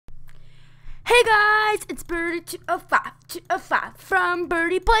Hey guys, it's Birdy 205 from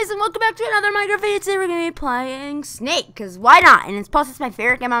Birdy Plays, and welcome back to another Minecraft video. Today we're going to be playing Snake, because why not? And it's my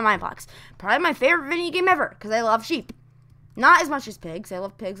favorite game on Mineplex. Probably my favorite video game ever, because I love sheep. Not as much as pigs. I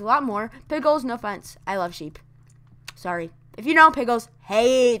love pigs a lot more. Piggles, no offense. I love sheep. Sorry. If you know, Piggles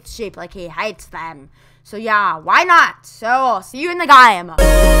hates sheep, like he hates them. So yeah, why not? So I'll see you in the game.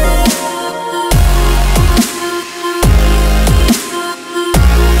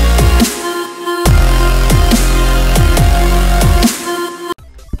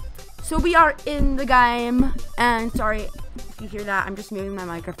 So we are in the game, and sorry if you hear that, I'm just moving my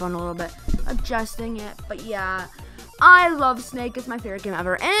microphone a little bit, adjusting it, but yeah, I love Snake. It's my favorite game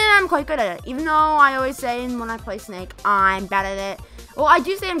ever, and I'm quite good at it, even though I always say when I play Snake, I'm bad at it. Well, I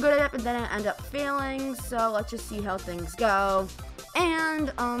do say I'm good at it, but then I end up failing, so let's just see how things go.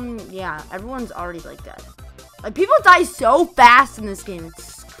 And, yeah, everyone's already, like, dead. Like, people die so fast in this game,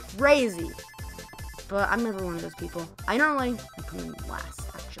 it's crazy. But I'm never one of those people. I normally come in last,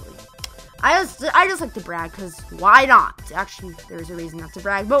 actually. I just like to brag, because why not? Actually, there's a reason not to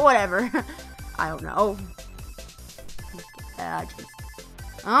brag, but whatever. I don't know.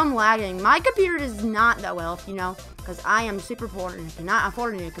 I'm lagging. My computer is not that well, if you know, because I am super poor and cannot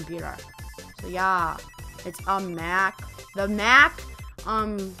afford a new computer. So yeah, it's a Mac. The Mac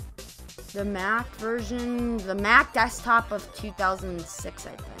version, the Mac desktop of 2006, I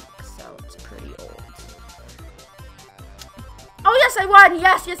think. So it's pretty old. Oh yes, I won!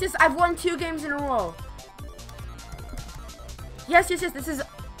 Yes, I've won 2 games in a row. Yes, this is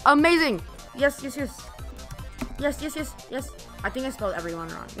amazing. Yes. I think I spelled everyone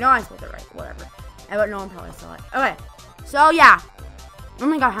wrong. No, I spelled it right. Whatever. But no one probably saw it. Okay. So yeah. Oh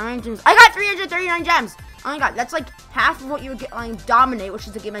my god, how many gems? I got 339 gems. Oh my god, that's like half of what you would get on Dominate, which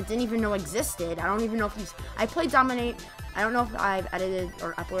is a game I didn't even know existed. I don't even know if I played Dominate. I don't know if I've edited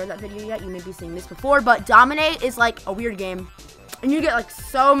or uploaded that video yet. You may be seeing this before, but Dominate is like a weird game. And you get like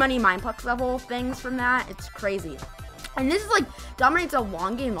so many Mineplex level things from that. It's crazy. And this is like, Dominate's a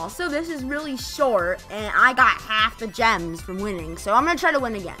long game also. This is really short, and I got half the gems from winning. So I'm gonna try to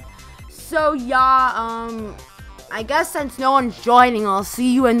win again. So yeah, I guess since no one's joining, I'll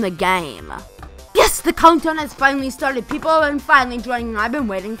see you in the game. Yes, the countdown has finally started. People have been finally joining, and I've been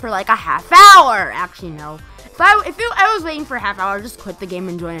waiting for like a half hour. Actually, no. If I was waiting for a half hour, I'd just quit the game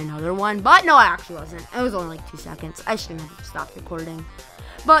and join another one. But no, I actually wasn't. It was only like 2 seconds. I shouldn't have stopped recording.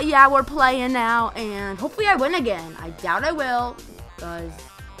 But yeah, we're playing now, and hopefully I win again. I doubt I will,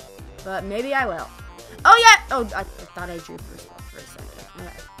 but maybe I will. Oh yeah. Oh, I thought I drew first off for a second.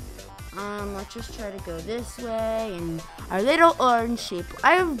 Okay. Let's just try to go this way, and our little orange sheep.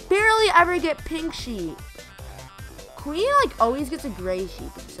 I barely ever get pink sheep. Queen like always gets a gray sheep.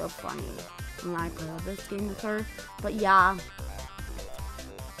 It's so funny. I play this game with her, but yeah.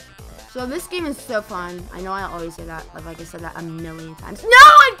 So this game is so fun. I know I always say that, like I said that a million times. No,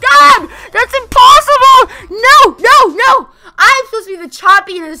 I died! That's impossible! No! I'm supposed to be the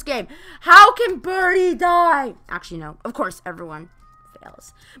choppy in this game. How can Birdy die? Actually, no. Of course, everyone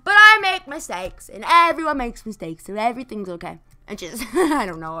fails. But I make mistakes, and everyone makes mistakes, so everything's okay. And just, I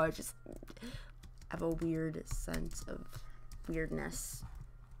don't know, I just have a weird sense of weirdness.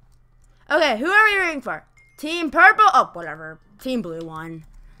 Okay, who are we rooting for? Team Purple? Oh, whatever. Team Blue won.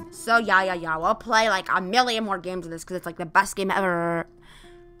 So, yeah. We'll play like a million more games of this because it's like the best game ever.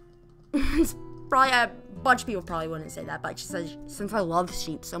 It's probably a bunch of people probably wouldn't say that, but she says since I love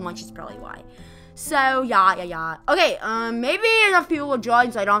sheep so much, it's probably why. So, yeah. Okay, maybe enough people will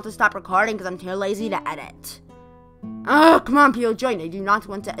join so I don't have to stop recording because I'm too lazy to edit. Oh, come on, people, join. I do not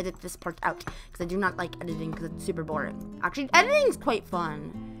want to edit this part out because I do not like editing because it's super boring. Actually, editing is quite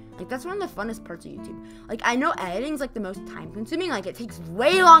fun. Like, that's one of the funnest parts of YouTube. Like, I know editing's, like, the most time-consuming. Like, it takes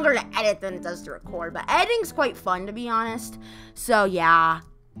way longer to edit than it does to record. But editing's quite fun, to be honest. So, yeah.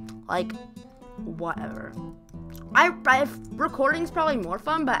 Like, whatever. Recording's probably more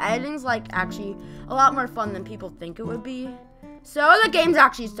fun, but editing's, like, actually a lot more fun than people think it would be. So, the game's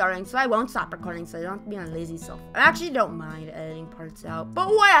actually starting, so I won't stop recording, so I don't have to be on lazy self. I actually don't mind editing parts out, but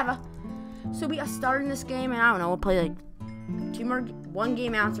whatever. So, we are starting this game, and I don't know, we'll play, like, one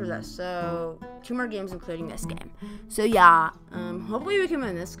game after this, so 2 more games including this game. So yeah, hopefully we can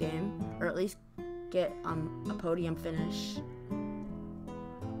win this game, or at least get a podium finish.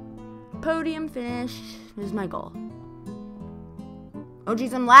 Podium finish is my goal. Oh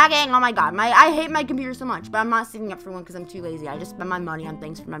geez, I'm lagging. Oh my god, I hate my computer so much, but I'm not saving up for one because I'm too lazy. I just spend my money on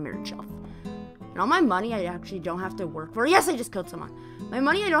things for my mirrored shelf. And all my money I actually don't have to work for. Yes, I just killed someone. My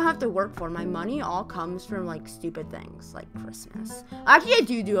money I don't have to work for. My money all comes from, like, stupid things, like Christmas. Actually, I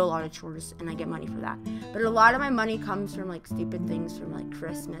do a lot of chores, and I get money for that. But a lot of my money comes from, like, stupid things from, like,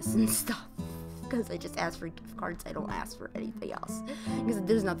 Christmas and stuff. because I just ask for gift cards. I don't ask for anything else because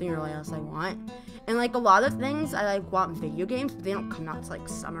there's nothing really else I want. And like a lot of things I like want video games, but they don't come out to like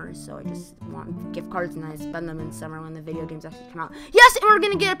summer, so I just want gift cards and I spend them in summer when the video games actually come out. Yes, and we're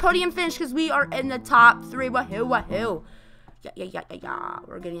gonna get a podium finish because we are in the top 3. Wahoo, wahoo. Yeah.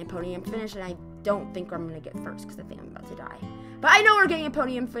 We're getting a podium finish, and I don't think I'm gonna get first because I think I'm about to die. But I know we're getting a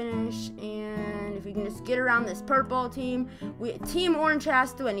podium finish, and if we can just get around this purple team, Team Orange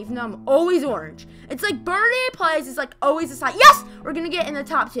has to win, even though I'm always orange. It's like Birdy plays, it's like always a side. Yes! We're gonna get in the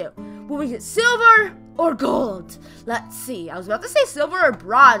top 2. Will we get silver or gold? Let's see. I was about to say silver or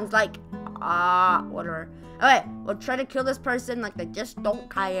bronze, like, whatever. Okay, we'll try to kill this person like they just don't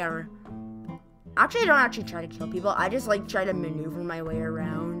care. Actually, I don't actually try to kill people. I just, like, try to maneuver my way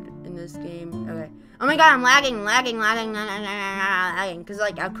around in this game. Okay. Oh my god, I'm lagging. Because,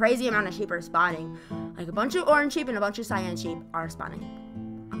 like, a crazy amount of sheep are spawning. Like, a bunch of orange sheep and a bunch of cyan sheep are spawning.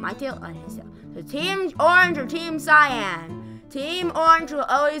 On my tail, on his tail. So, Team Orange or Team Cyan? Team Orange will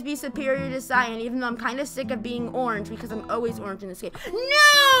always be superior to Cyan, even though I'm kind of sick of being orange because I'm always orange in this game.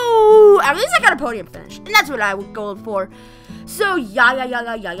 No! At least I got a podium finish, and that's what I would go for. So, yeah, I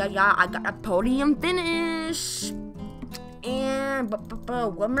got a podium finish. And,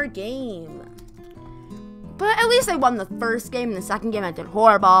 one more game. But at least I won the first game, and the second game I did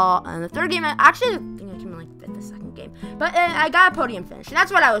horrible, and the third game, I think I came in like fifth the second game. But I got a podium finish, and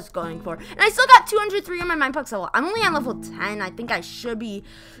that's what I was going for. And I still got 203 on my Mineplex level. I'm only on level 10. I think I should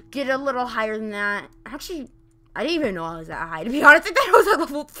get a little higher than that. Actually, I didn't even know I was that high, to be honest. I thought I was at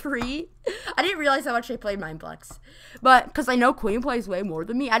level 3. I didn't realize how much I played Mineplex. But, because I know Queen plays way more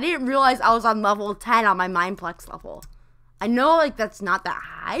than me, I didn't realize I was on level 10 on my Mineplex level. I know, like, that's not that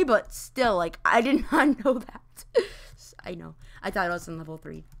high, but still, like, I did not know that. I know. I thought I was on level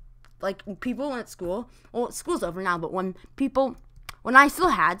 3. Like, people at school, well, school's over now, but when I still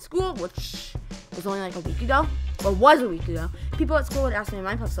had school, which was only like a week ago, or was a week ago, people at school would ask me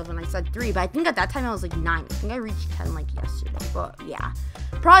my Minecraft stuff, and I said 3, but I think at that time I was like 9. I think I reached 10 like yesterday, but yeah.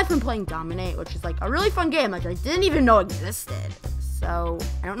 Probably from playing Dominate, which is like a really fun game, which I didn't even know existed. So,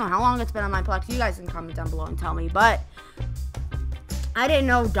 I don't know how long it's been on Mineplex. You guys can comment down below and tell me, but I didn't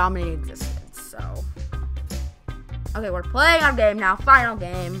know Dominate existed, so. Okay, we're playing our game now, final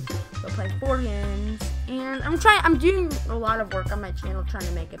game. We'll play 4 games, and I'm doing a lot of work on my channel trying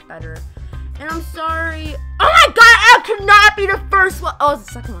to make it better. And I'm sorry. Oh my god, I could not be the first one. Oh, it's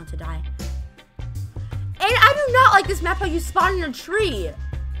the second one to die. And I do not like this map how you spawn in a tree.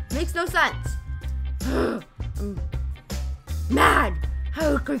 Makes no sense. I'm mad.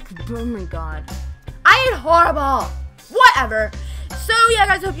 How could you, oh my god. I did horrible. Whatever. So yeah,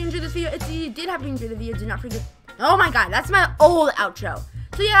 guys, hope you enjoyed this video. If you did happen to enjoy the video, do not forget. Oh my god, that's my old outro.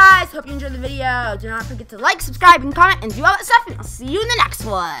 So yeah, guys, hope you enjoyed the video. Do not forget to like, subscribe, and comment, and do all that stuff, and I'll see you in the next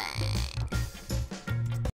one.